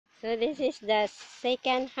So this is the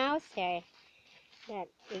second house here that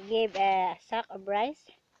we gave a sack of rice.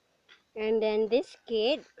 And then this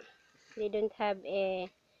kid, they don't have a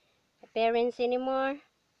parents anymore.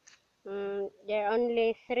 There are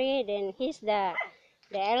only 3. Then he's the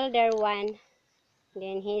elder one.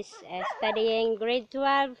 Then he's studying grade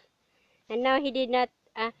 12. And now he did not,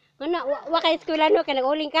 wa kay eskwela no, ka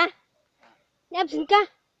nag-uling ka? Absent ka?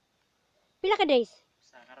 Pila ka days?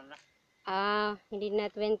 He did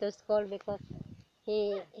not went to school because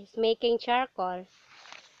he is making charcoal.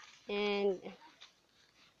 And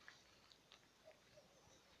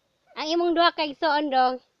ang imong duha kay igsoon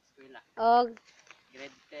dong og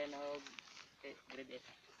grade 10 o grade 8.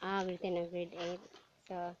 Grade 10 and grade 8.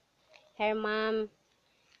 So her mom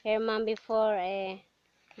before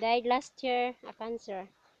died last year, a cancer,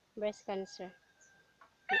 breast cancer.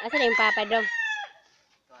 Asa na yung papa dong?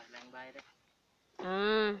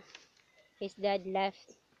 His dad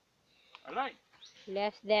left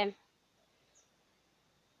them.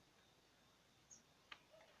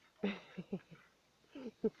 1,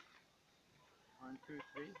 2,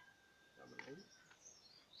 3, 8.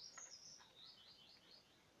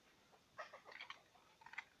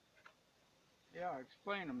 Yeah,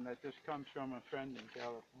 explain them that this comes from a friend in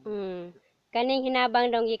California. Kaning hinabang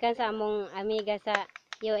dong gikan sa among amiga sa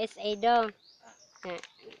USA dong. Na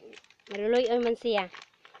maluluyon man siya.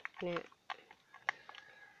 Na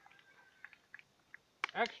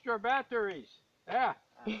Extra batteries. Yeah.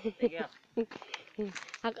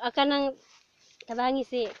 Aka nang tabangi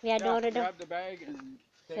si Kuya Doro dong. Grab the bag and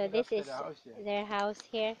take So it this up to is the house, yeah. their house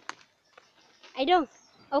here. Ay dong.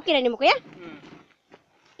 Okay na nimo kuya?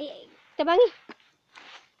 Tabangi.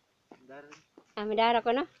 Madara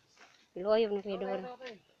ko no. Loyo na Kuya Doro.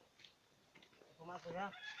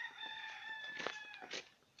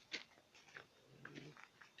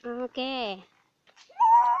 Okay.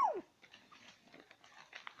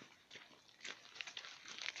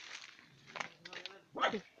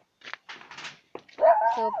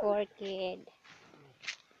 So poor kid.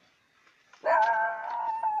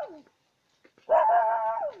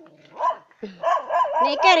 Na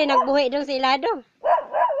ikaw rin nagbuhi dong sa ilado.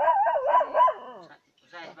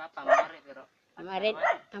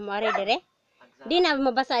 Amari dire. Di na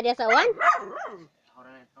mabasa dia sa uwan.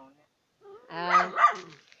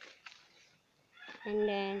 And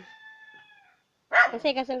then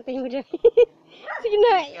kasi kasulti mo dyan. Sige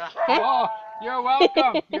na. Oh, you're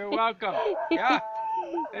welcome. You're welcome. Yeah.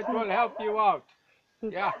 It will help you out.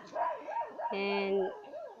 Yeah. And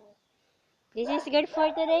this is good for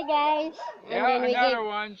today, guys. And Yeah, then we another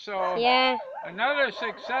one. So yeah. another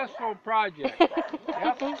successful project.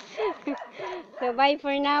 Yep. So bye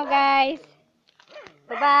for now, guys.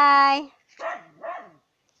 Bye-bye.